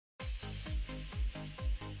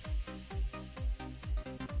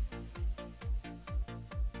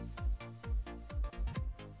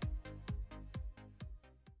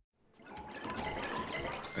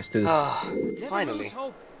Let's do this. Finally.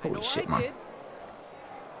 Holy shit, man.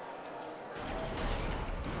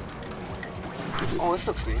 Oh, this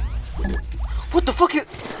looks neat. What the fuck is...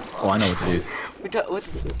 Oh, I know what to do.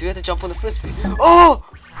 Do we have to jump on the frisbee? Oh!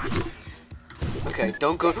 Okay,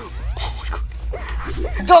 don't go... Oh my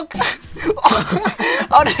god. Duck!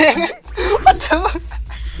 Oh, dang. What the fuck?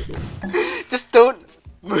 Just don't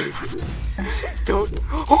move. Don't...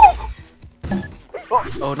 Oh!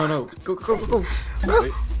 Oh, no, no. Go, go, go, go.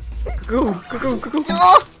 Wait. Go, go, go, go, go.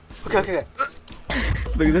 Oh! Okay, okay, okay.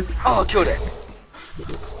 Look at this. Oh, I killed it.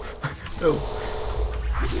 Oh.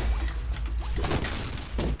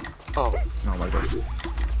 Oh. Oh my god.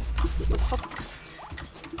 What the fuck?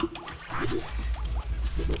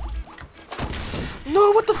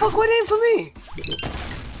 No, what the fuck? Why aim for me?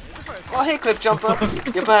 Oh, hey, cliff jumper.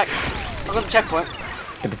 You're back. I got the checkpoint.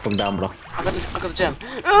 Get it from down, bro. I got the gem.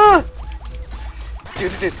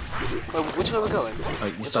 Dude. Wait, which way are we going? Oh,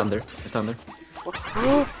 you stand there. You stand there.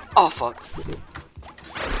 Oh, fuck.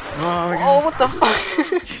 Oh my god. Oh, what the fuck?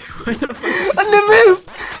 What the fuck? I didn't move!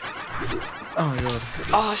 Oh my god.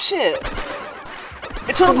 Oh, shit.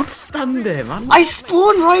 It's Don't stand there, man. I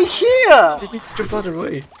spawned right here! You need to jump out of the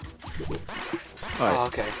way. Alright. Oh,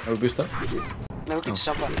 okay. I'll boost up. Now we can just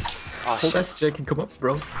jump up. Oh, Hold shit. S so I can come up,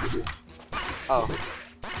 bro. Oh.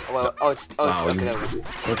 Well, it's Wow, okay, you- there we go.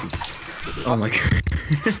 Oh my god.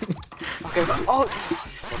 Okay, oh, you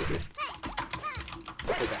fucked it.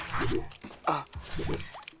 Okay.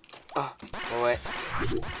 Wait.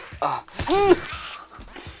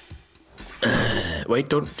 Wait,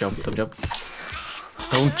 don't jump, don't jump.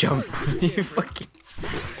 Don't jump. You fucking...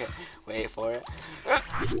 Okay, wait for it.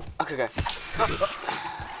 Okay.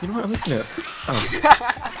 You know what, I'm just gonna... Oh.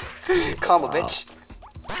 Karma, Wow. bitch.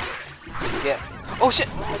 That's what you get. Oh, shit!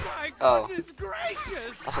 Oh.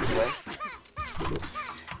 That's not the way.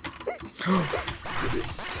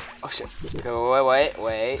 Oh, shit. Go, wait.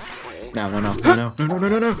 No.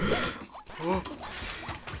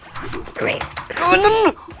 Great. Oh,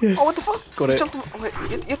 no! Yes. Oh, what the fuck? Got it. Jump on, oh, wait,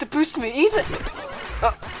 you have to boost me, eat it!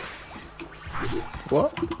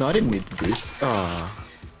 What? No, I didn't need to boost. Ah.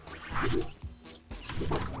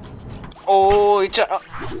 Oh, he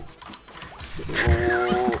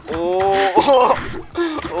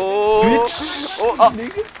Bitch!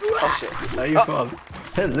 Oh, shit. Are you fun?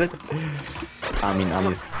 I mean, I'm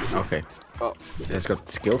just... Okay. Oh, It's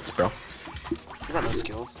got skills, bro. you got no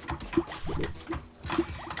skills.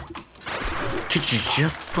 Could you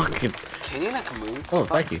just fucking... Can you like move? Oh,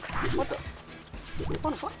 thank you. What the?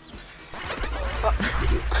 What the fuck?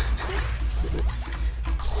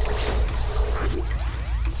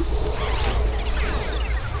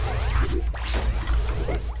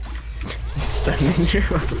 You're standing here?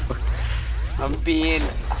 What the fuck? I'm being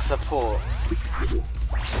a support.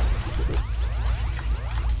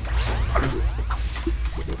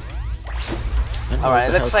 Alright,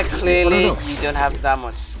 it looks like clearly no. you don't have that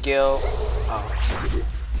much skill. Oh.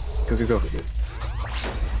 Go.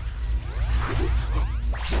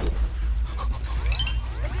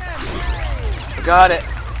 Got it.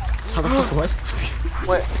 How the fuck am I supposed to...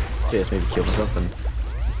 Wait. Yes, maybe kill myself and...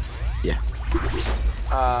 Yeah.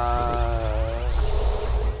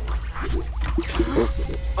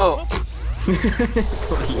 Oh.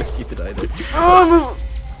 Totally left you to die there. Oh,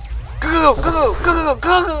 go.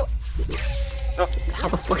 How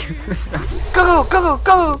the fuck...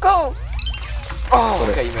 Go. Oh,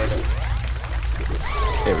 okay, you made it.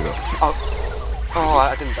 There we go. Oh,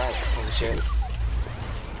 I didn't die. Holy shit.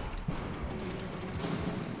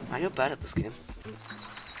 Man, you're bad at this game.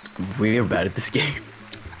 We're bad at this game.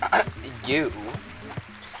 You.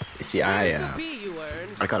 You see, I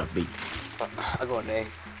got a B. I got an A.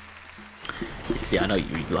 You see, I know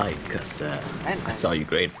you lied because I saw you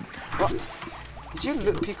grade. What? Did you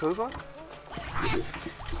look peek over?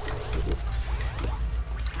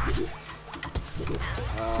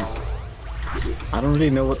 I don't really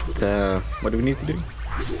know what do we need to do?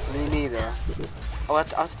 Me neither. Oh,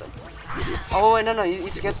 oh wait, no, you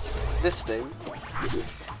need to get this thing.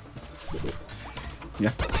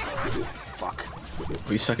 Yeah. Fuck.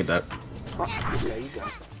 Oh, you suck at that. Oh, okay, you go.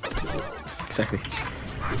 Exactly.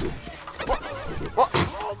 What?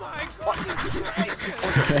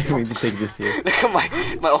 I need to take this here. Look at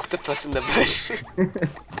my octopus in the bush.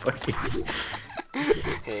 Fuck you.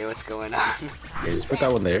 Hey, what's going on? Okay, let's put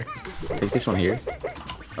that one there. Take this one here.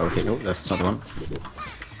 Okay, no, that's not the one.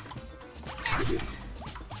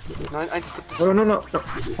 No, I need to put this. No.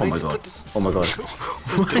 Oh I my need to god. put this. Oh my god.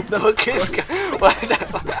 What the fuck is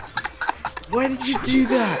Why did you do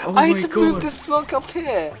that? Oh I my need to god. move this block up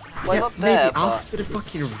here. Well, yeah, not maybe there, after the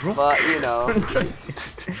fucking rock. but you know.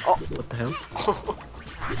 Oh, what the hell?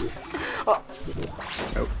 Oh.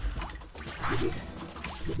 Nope.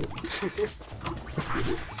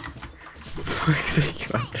 Fuck's sake,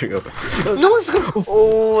 come on, there you go. No one's go.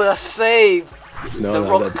 Oh, that's save. No, The no,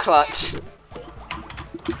 rock that... clutch.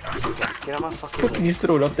 Get out my fucking Fucking way. just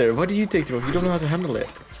throw it up there. Why do you take the rock? You don't know how to handle it.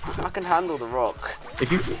 I can handle the rock.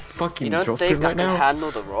 If you fucking You don't drop think it I right can now...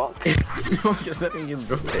 handle the rock? No, just let me get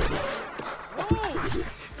drop it.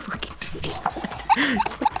 Fucking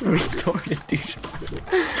retarded douche.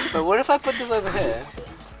 But what if I put this over here?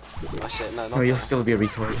 Oh shit, no, not No, you'll that. still be a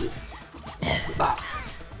retard.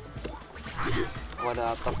 What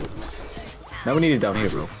that doesn't make sense. Now we need it down here,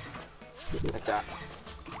 bro. Like that.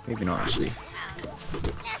 Maybe not, actually.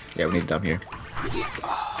 Yeah, we need it down here.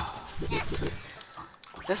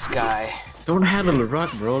 This guy. Don't handle the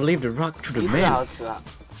rock, bro. Leave the rock to the You know man. how to.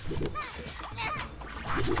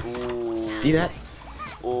 Ooh. See that?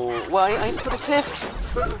 Oh, well, I need to put this here.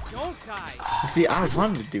 See, I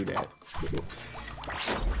wanted to do that.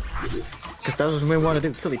 Because that's what we want to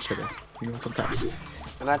do, kill each other. You know, sometimes.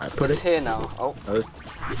 And I have to I put put this it- here now. Oh. That was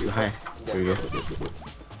too high. There we go.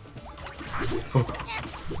 Oh.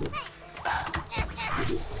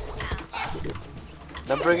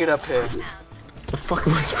 Then bring it up here. The fuck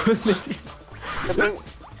am I supposed to do? Then bring.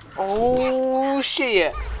 Oh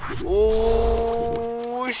shit!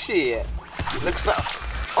 Oh shit! Looks like.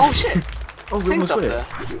 Oh shit! Oh, we Things almost up put it. there.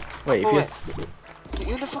 Wait, if Oh, you're wait.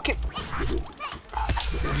 You the fucking.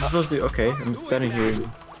 supposed to... Okay, I'm standing here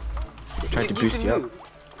and trying to boost you up.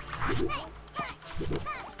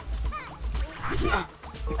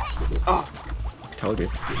 Oh. Told you.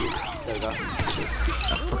 There we go.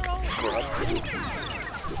 Ah, fuck. Screw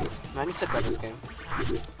up. Man, you suck at this game.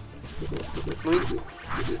 Wait.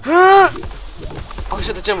 Oh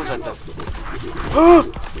shit, the gem was right there.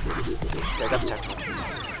 Yeah, I got the checkpoint.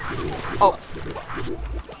 Oh.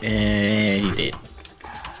 And you did.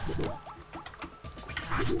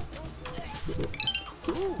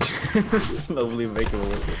 Slowly make it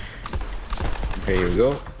work. Okay, here we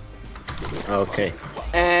go. Okay.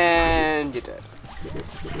 And you did.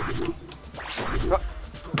 Oh.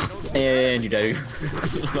 And you died.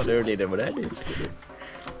 Not earlier than what I did.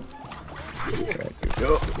 Right, here we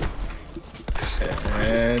go.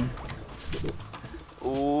 And...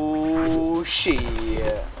 Oh shit.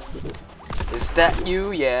 Is that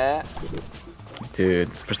you? Yeah. Dude,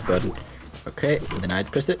 let's press the button. Okay, and then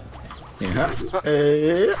I'd press it. Yeah.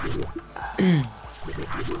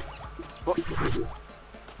 What?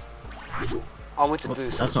 I went to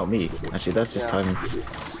boost. That's not me. Actually, that's just Yeah. timing.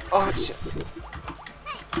 Oh shit.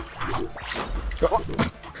 Oh,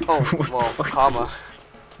 Oh, What the well, fuck? karma.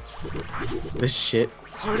 this shit.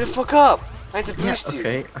 Hurry the fuck up! I had to Yeah, boost you.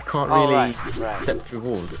 okay. I can't Oh, really right. step through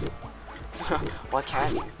walls. Why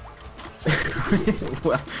can't you?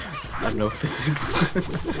 Well, I have no physics.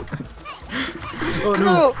 Oh Go!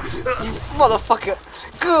 no! You motherfucker!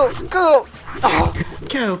 Go! Go! Oh.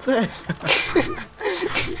 Get up there!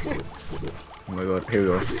 Oh my god, here we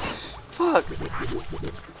go. Fuck!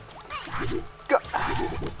 Go!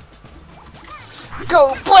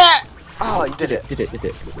 Go! Blah! Oh, you did it. Did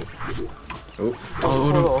it. Oh, Don't oh fall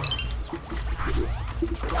no. off.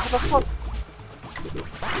 How the fuck?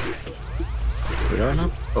 Did I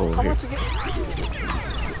not? Oh, I here. want to get.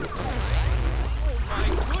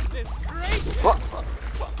 What?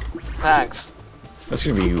 Thanks. That's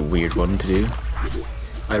gonna be a weird one to do.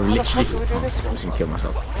 I the literally. fuck do we do this I'm one? just gonna kill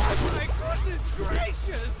myself.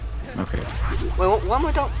 Okay. Wait, what am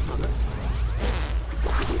I doing?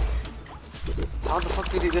 How the fuck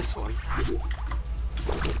do you do this one?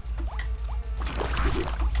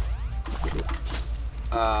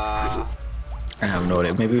 I have no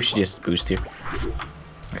idea. Maybe we should just boost here.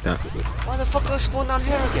 Like that. Why the fuck do I spawn down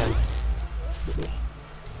here again?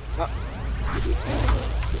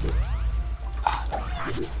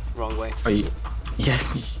 Wrong way. Are you?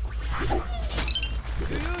 Yes. Well,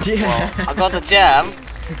 Yeah. I got the jam.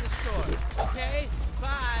 Okay,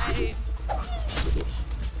 bye.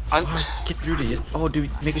 I'm. Oh, just get through this. Oh, dude,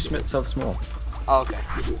 make yourself small. Oh, okay.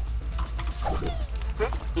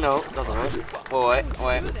 No, doesn't work. Wait.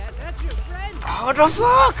 That's your friend. What the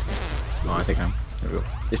fuck? Oh, I think I'm. There we go.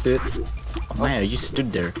 Just do it. Oh man, you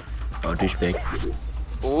stood there. Oh, douchebag.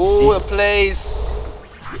 Ooh, See? the place.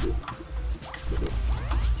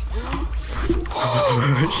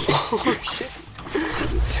 Oh, shit.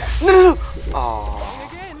 No. Oh.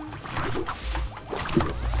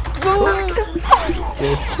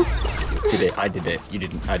 Yes. Did it? I did it. You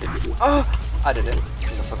didn't. I didn't. I did it.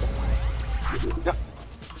 Motherfucker. No.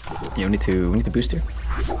 Yeah, we need to boost here.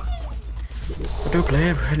 I do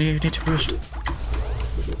play. I need to boost.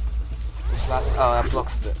 It's like, oh, that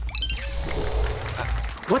blocks it.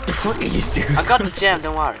 What the fuck are you doing? I got the gem,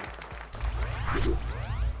 don't worry.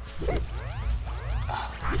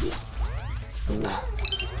 Ooh, that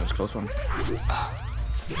was a close one.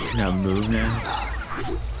 Can I move now?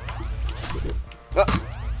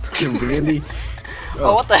 Really?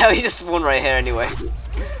 Oh, what the hell? He just spawned right here anyway.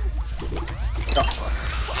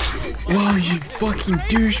 Oh, you fucking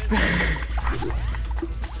douchebag!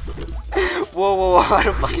 Whoa, whoa, whoa, I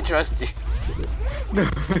don't fucking trust you. No,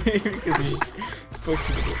 because you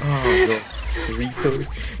fucking. Oh, god. Retard.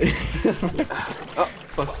 Oh,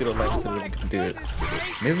 fucked it on that, so we didn't do it.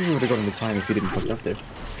 Maybe we would have gotten the time if you didn't fuck it up there.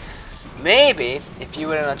 Maybe, if you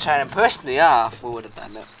wouldn't have tried and pushed me off, we would have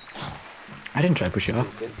done it. I didn't try to push you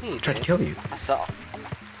off. Stupid. I tried to kill you. I saw.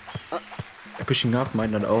 Pushing off might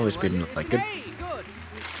not always be like good. Hey, good.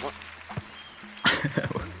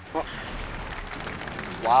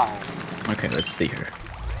 Wow. Okay, let's see her.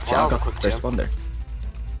 See, Wow, I got quick the first jump. one there.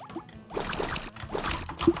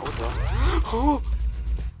 Oh,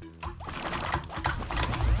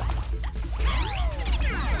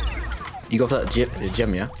 You go for that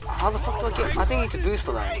gem, yeah? how the fuck do I get? I think you need to boost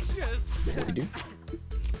on that. You do?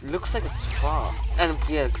 Looks like it's far. And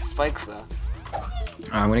yeah, spikes there.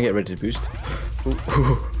 I'm gonna get ready to boost. Ooh,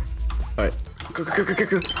 ooh. Alright. Go, go, go, go,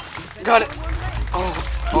 go. Got it!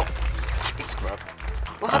 Oh, it's scrub.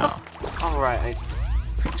 Well, how the alright,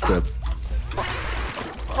 Scrub.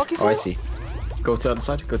 fuck is Oh, I see. Go to the other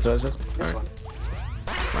side. Go to the other side. This Alright. one.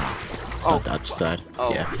 It's not that side.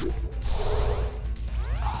 Oh. Yeah.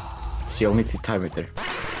 See, you'll need to time it there.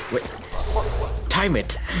 Wait. Time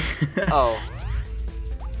it! Oh.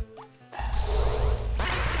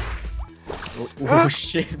 Oh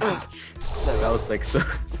shit. That was like so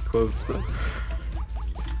close though.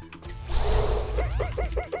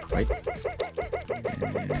 Right.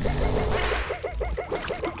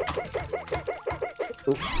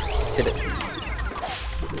 Oh, hit it.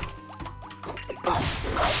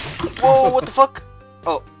 Whoa, what the fuck?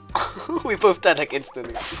 Oh. We both died like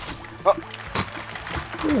instantly. Oh.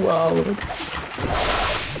 Wow.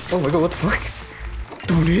 Oh my god, what the fuck?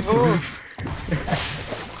 Don't hit the roof.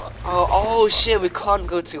 Oh shit, we can't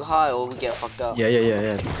go too high or we get fucked up. Yeah.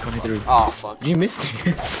 Can't hit the roof. Oh fuck. You missed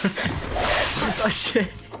it. Oh shit.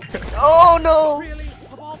 Oh no! Really?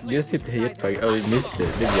 Of all You just hit the hit bug. Oh, you missed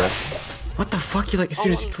it, didn't you? What the fuck? You like as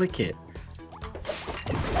soon as you click it.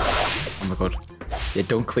 Oh my god. Yeah,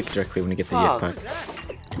 don't click directly when you get the hit pack.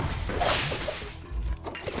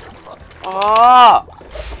 Ah!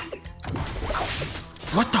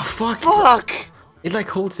 What the fuck? Fuck! It like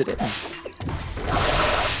holds it in.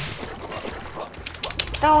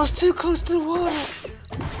 That was too close to the water.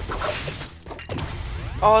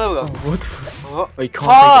 Oh, there we go. Oh, what the fuck? Oh, Oh, you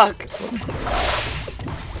can't fuck! take this one.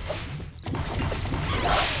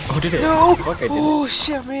 Oh, did it? No! Fuck, I did Oh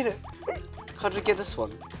shit, I made it. How did we get this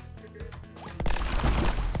one?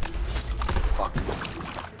 Fuck. it.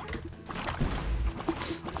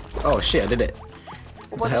 Oh shit, I did it. What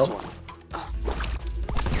the about hell? this one?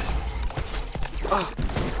 Oh,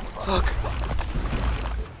 fuck.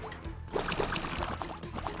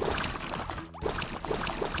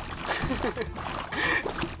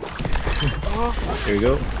 Here we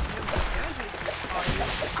go.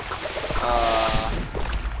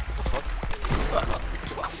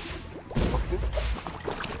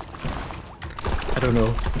 I don't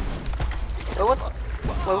know. Oh, what?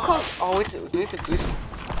 Well, we can't. Oh, do we need to boost?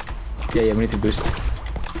 Yeah, we need to boost.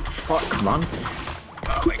 Fuck, come on.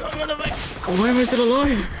 Oh my god, what the fuck? Why am I still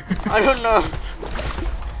alive? I don't know.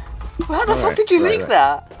 How the fuck Alright, did you right, make right.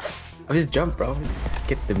 that? I just jump, bro. Just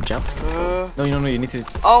get them jumps. No, you need to.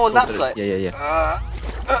 Oh, on go that to the- side. Yeah.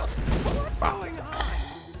 going on?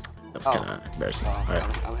 That was kind of embarrassing. Oh,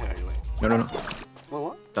 Alright. I'm here anyway. No.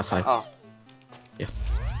 What? That side. Oh. Yeah.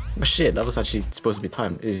 Oh shit, that was actually supposed to be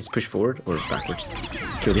timed. Is push forward or backwards?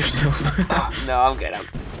 Kill yourself. No, I'm good.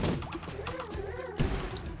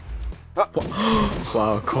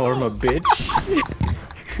 Wow, karma, bitch.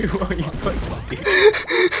 What you fucking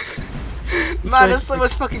do? Man, there's so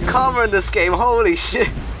much fucking karma in this game. Holy shit.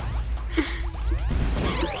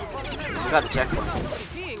 Got the checkpoint.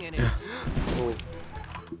 Peeing in it. Yeah. Oh.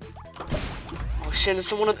 Oh shit,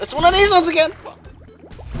 it's one of these ones again.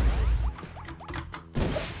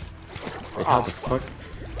 Wait, how Oh, the fuck?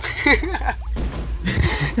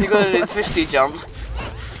 You got a twisty jump.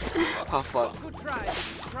 Oh fuck. Good try.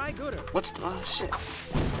 Try gooder. What's oh shit.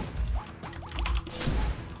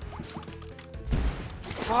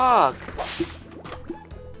 Fuck.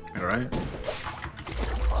 Alright.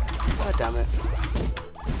 God damn it.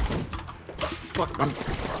 Fuck, man.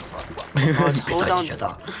 Oh, it's hold Beside down. each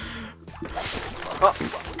other. Oh.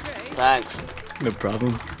 Thanks, No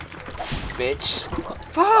problem. bitch.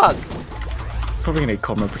 Fuck! Probably gonna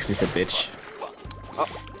karma because he's a bitch.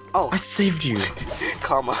 Oh, I saved you.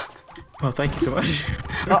 karma. Well, thank you so much.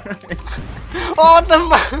 Oh, what the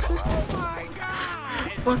fuck?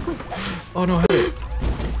 Fuck. Oh no, hurry.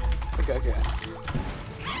 Okay, okay.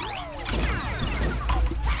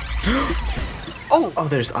 Oh! Oh,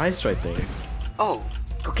 there's ice right there. Oh!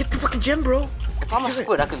 Go get the fucking gem, bro. If I'm a Do it.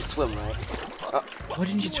 squid, I can swim, right? Why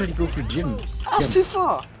didn't you try to go for gem? That's too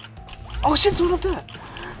far! Oh shit, someone up there!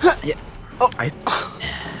 Yeah. Oh! I.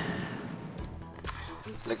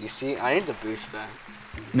 Look, you see, I need the booster.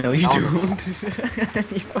 No, you I don't.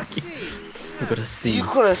 You fucking. You got a C. You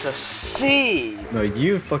call us a C! No,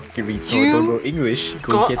 you fucking retard. You Don't know English.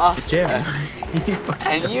 Go got get us the gem. a C. You fucking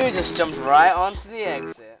And you just jumped right onto the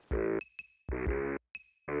exit.